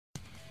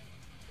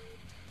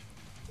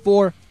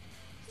4,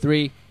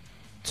 3,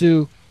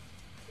 2,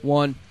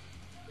 1,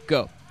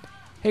 go.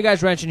 Hey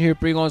guys, Ranchin here,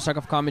 bringing on Stock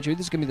of Commentary.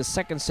 This is going to be the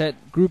second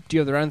set, Group D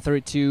of the round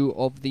 32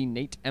 of the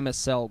Nate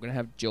MSL. We're going to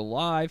have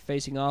July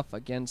facing off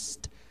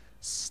against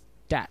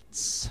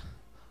Stats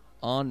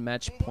on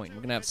match point.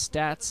 We're going to have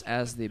Stats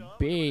as the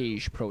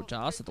beige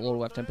protoss at the lower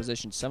left-hand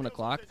position, 7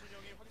 o'clock.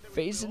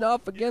 Facing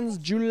off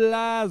against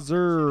July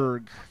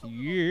zerg.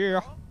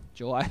 Yeah.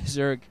 July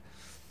zerg.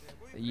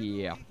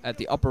 Yeah. At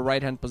the upper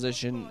right-hand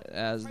position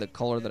as the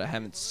color that I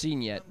haven't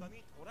seen yet,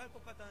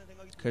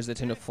 because they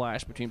tend to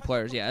flash between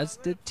players. Yeah, it's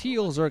the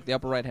teal zerg, the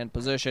upper right-hand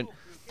position.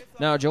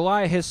 Now,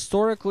 July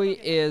historically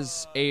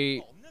is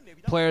a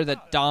player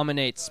that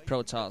dominates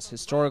Protoss.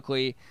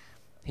 Historically,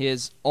 he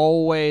has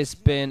always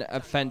been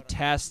a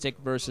fantastic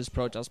versus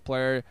Protoss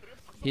player.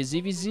 His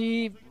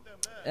ZVZ,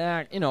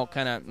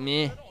 kind of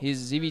meh.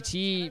 His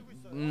ZVT,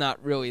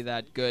 not really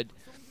that good.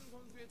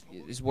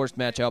 His worst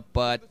matchup,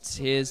 but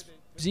his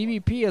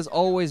ZVP has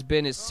always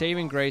been his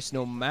saving grace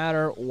no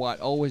matter what.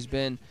 Always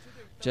been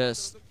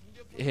just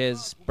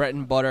his bread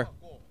and butter,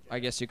 I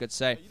guess you could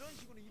say.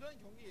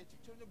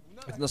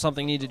 If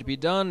something needed to be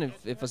done,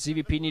 if a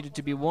CVP needed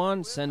to be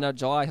won, send out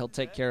July. He'll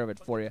take care of it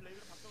for you.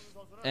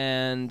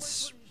 And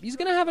he's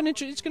gonna have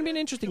it's gonna be an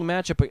interesting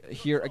matchup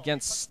here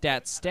against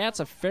Stats. Stats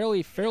a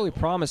fairly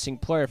promising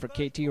player for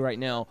KT right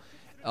now.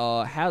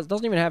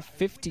 Doesn't even have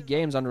 50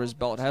 games under his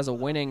belt. Has a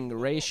winning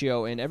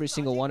ratio in every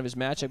single one of his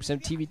matchups,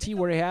 except TVT,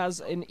 where he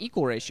has an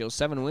equal ratio,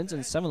 7 wins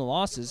and 7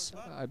 losses,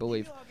 I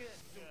believe.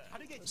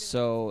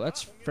 So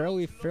that's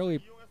fairly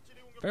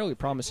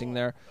promising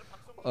there.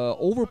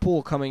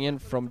 Overpool coming in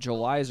from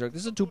July zerg.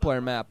 This is a 2-player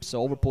map,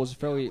 so Overpool is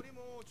fairly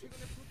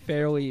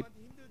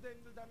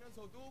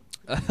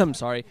I'm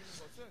sorry,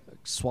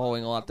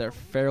 swallowing a lot there.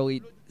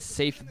 Fairly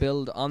safe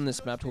build on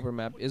this map. 2-player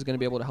map is going to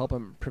be able to help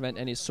him prevent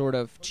any sort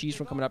of cheese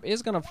from coming up.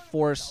 Is going to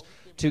force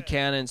 2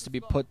 cannons to be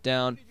put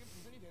down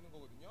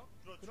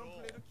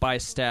by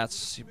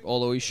Stats,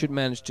 although he should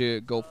manage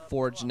to go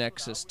Forge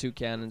Nexus 2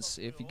 cannons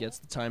if he gets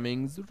the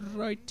timings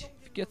right.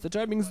 If he gets the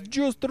timings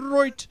just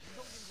right.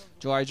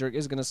 July zerg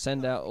is going to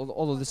send out,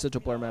 although this is a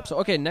 2-player map. So,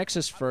 okay,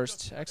 Nexus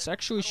first. X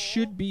actually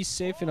should be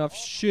safe enough,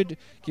 should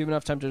give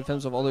enough time to defend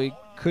himself, although he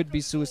could be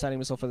suiciding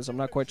himself for this. I'm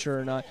not quite sure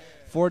or not.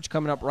 Forge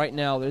coming up right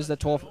now. There's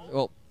that 12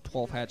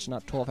 hatch,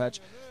 not 12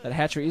 hatch. That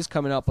hatchery is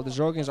coming up, but the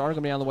Zerglings aren't going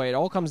to be on the way. It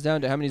all comes down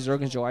to how many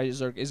Zerglings July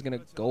zerg is going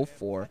to go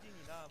for.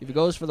 If he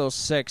goes for those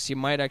 6, he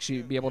might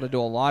actually be able to do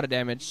a lot of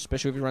damage,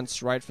 especially if he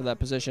runs right for that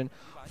position.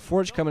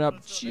 Forge coming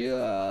up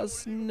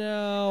just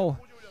now.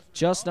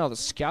 The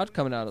scout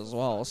coming out as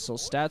well. So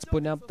Stats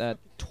putting up that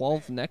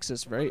 12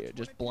 Nexus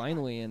just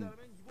blindly and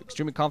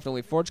extremely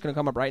confidently. Forge going to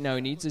come up right now.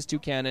 He needs his 2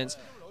 cannons.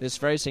 This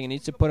very thing, he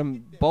needs to put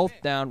them both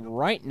down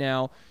right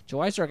now.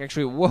 July zerg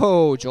actually,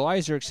 whoa, July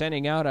zerg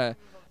sending out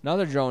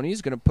another drone.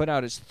 He's going to put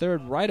out his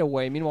 3rd right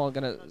away. Meanwhile,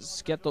 going to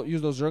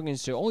use those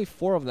Zerglings to only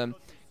 4 of them.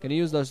 Going to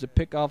use those to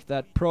pick off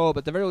that probe.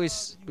 At the very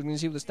least, we can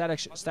see what the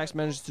Stacks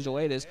manages to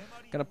delay this.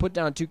 Going to put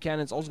down 2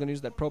 cannons. Also going to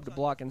use that probe to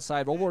block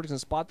inside. Overlord is going to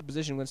spot the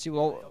position. We're going to see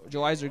what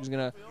July zerg is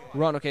going to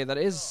run. Okay, that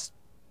is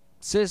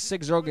 6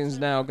 Zerglings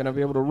now. Going to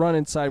be able to run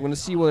inside. We're going to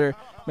see whether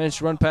managed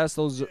to run past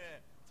those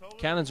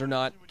cannons or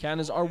not.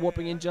 Cannons are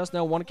warping in just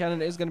now. 1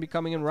 cannon is going to be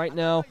coming in right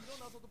now.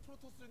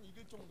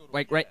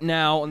 Like right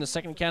now, on the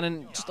 2nd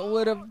cannon, just a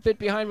little bit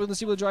behind. We're going to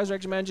see what the July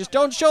zerg manages.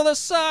 Don't show the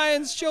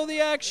signs, show the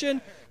action.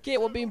 Gate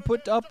will be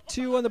put up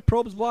 2 and the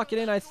probes block it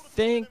in. I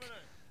think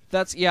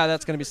that's going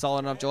to be solid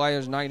enough. July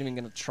is not even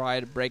going to try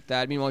to break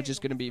that. Meanwhile,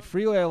 just going to be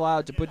freely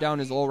allowed to put down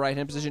his low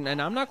right-hand position.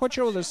 And I'm not quite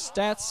sure whether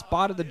Stats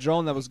spotted the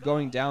drone that was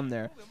going down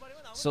there.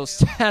 So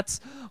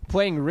Stats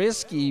playing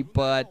risky,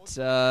 but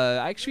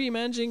actually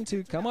managing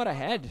to come out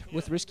ahead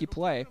with risky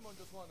play.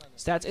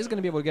 Stats is going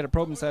to be able to get a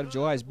probe inside of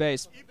July's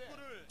base.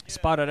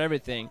 Spotted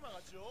everything.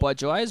 But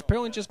July is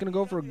apparently just going to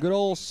go for a good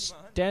old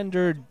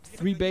standard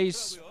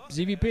 3-base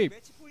ZVP.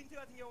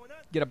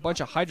 Get a bunch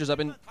of Hydras up.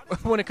 And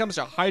when it comes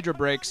to Hydra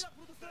breaks,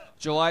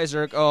 July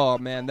zerg, oh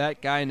man,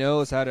 that guy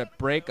knows how to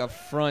break a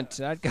front.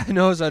 That guy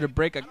knows how to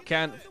break a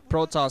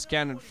Protoss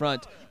cannon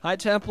front. High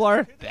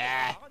Templar,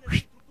 bah,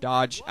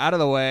 dodge, out of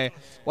the way.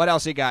 What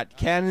else you got?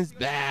 Cannons,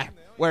 bah.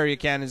 Where are your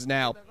cannons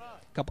now?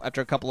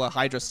 After a couple of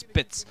Hydra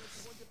spits.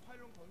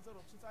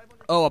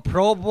 Oh, a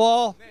probe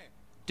wall?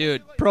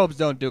 Dude, probes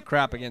don't do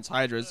crap against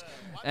Hydras.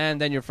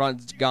 And then your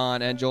front's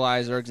gone, and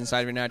July zerg's inside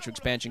of your natural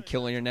expansion,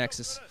 killing your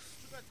Nexus.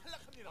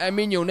 I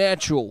mean your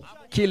natural,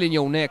 killing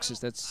your Nexus.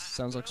 That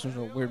sounds like some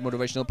sort of weird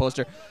motivational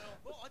poster.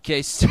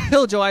 Okay,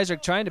 still July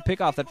zerg trying to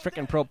pick off that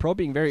frickin' probe. Probe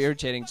being very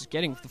irritating, just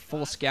getting the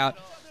full scout.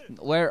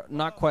 Where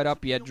not quite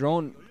up yet.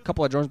 A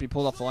couple of drones be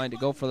pulled off the line to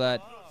go for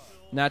that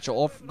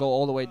natural, go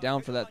all the way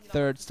down for that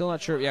 3rd. Still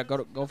not sure. Yeah,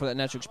 go for that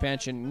natural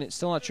expansion.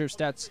 Still not sure if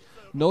Stats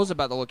knows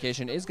about the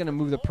location. Is going to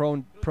move the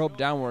probe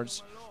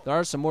downwards. There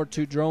are some more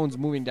 2 drones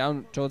moving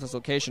down towards this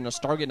location. A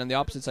Stargate on the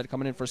opposite side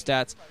coming in for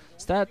Stats.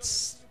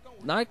 Stats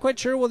not quite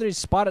sure whether he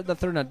spotted the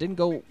 3rd. Now didn't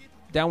go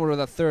downward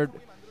with a 3rd,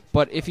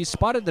 but if he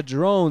spotted the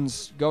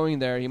drones going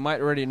there, he might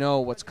already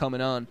know what's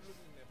coming on.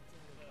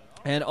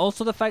 And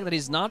also the fact that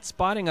he's not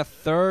spotting a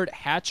third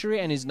hatchery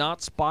and he's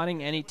not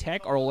spotting any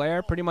tech or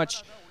lair pretty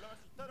much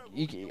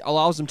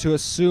allows him to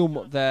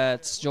assume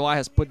that July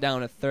has put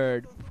down a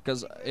third.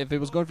 Because if it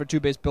was going for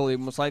 2-base build, he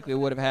most likely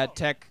would have had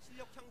tech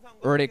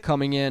already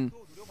coming in.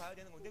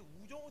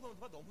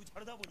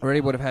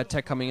 Already would have had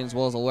tech coming in as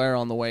well as a lair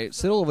on the way.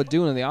 Citadel of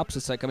Adun on the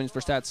opposite side coming in for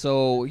stats.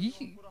 So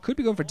he could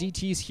be going for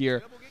DTs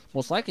here.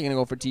 Most likely going to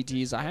go for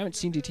DTs. I haven't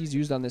seen DTs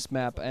used on this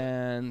map.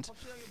 And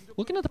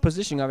looking at the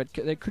positioning of it,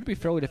 they could be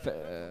fairly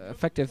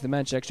effective if they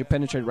manage to actually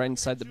penetrate right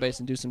inside the base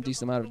and do some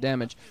decent amount of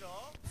damage.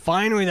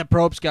 Finally, the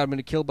probe scout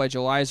been killed by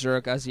July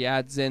Zerg as he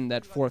adds in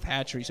that 4th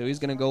hatchery. So he's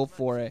going to go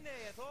for a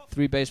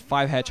 3-base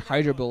 5-hatch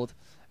Hydra build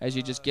as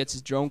he just gets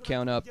his drone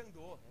count up.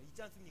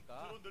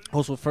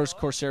 Also, first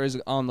Corsair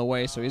is on the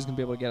way, so he's going to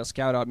be able to get a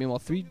scout out. Meanwhile,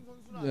 3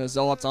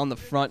 Zealots on the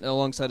front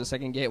alongside the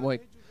second gateway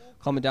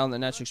coming down the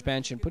natural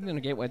expansion, putting in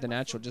a gateway at the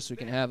natural just so we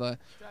can have a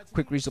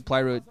quick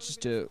resupply route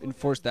just to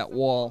enforce that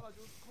wall.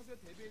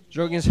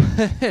 Jorgen's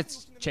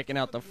it's checking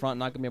out the front,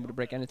 not going to be able to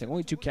break anything.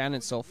 Only 2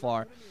 cannons so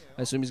far.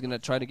 I assume he's going to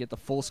try to get the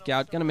full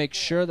scout. Going to make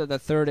sure that the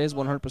third is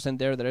 100%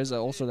 there. There is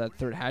also that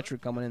 3rd hatchery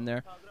coming in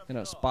there. Going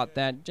to spot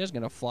that. Just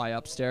going to fly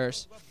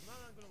upstairs.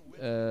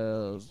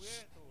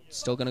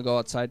 Still going to go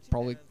outside,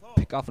 probably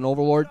pick off an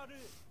overlord.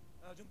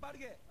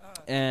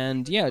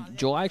 And yeah,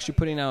 July actually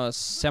putting out a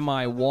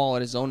semi-wall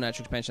at his own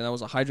natural expansion. That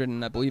was a Hydra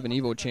and I believe an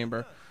Evo chamber.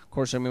 Of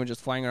course, I mean,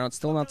 just flying around,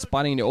 still not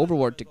spotting the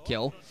overlord to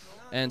kill.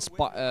 And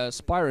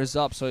Spire is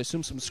up, so I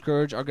assume some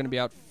Scourge are going to be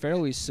out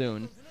fairly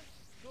soon.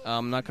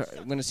 I'm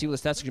going to see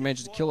what the stats actually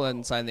manages to kill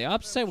inside the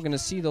opposite. We're going to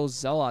see those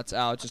Zealots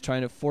out, just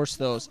trying to force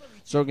those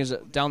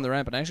Zorgans down the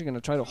ramp, and actually going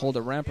to try to hold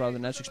a ramp rather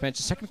than natural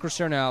expansion. Second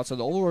Corsair now out, so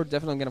the Overlord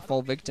definitely going to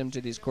fall victim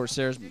to these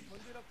Corsairs.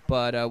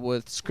 But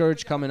with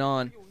Scourge coming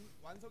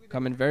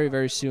very,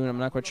 very soon, I'm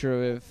not quite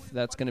sure if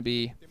that's going to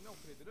be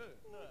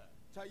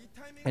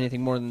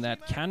anything more than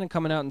that. Cannon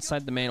coming out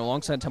inside the main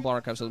alongside Temple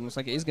Archive, so it looks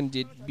like it is going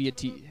to be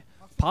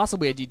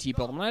possibly a DT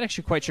build. I'm not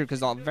actually quite sure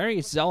because they're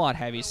very Zealot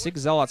heavy. 6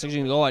 Zealots actually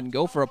going to go out and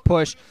go for a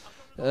push.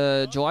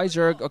 July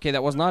Zerg, okay,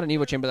 that was not an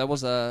Evo chamber. That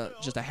was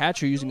just a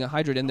hatchery using a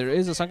Hydra. And there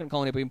is a Sunken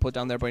Colony being put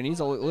down there, but he needs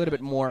a little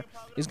bit more.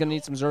 He's going to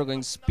need some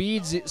Zerglings.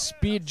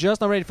 Speed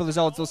just not ready for the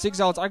Zealots. Those 6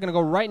 Zealots are going to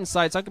go right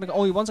inside.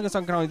 Only 1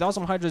 Sunken Colony. That was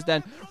some Hydras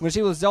then. We're going to see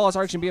if the Zealots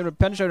are actually going to be able to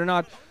penetrate or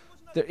not.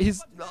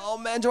 Oh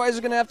man, July is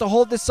going to have to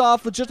hold this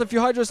off with just a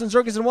few Hydras and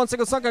Zerglings and 1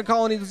 single Sunken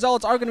Colony. The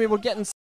Zealots are going to be able to get inside.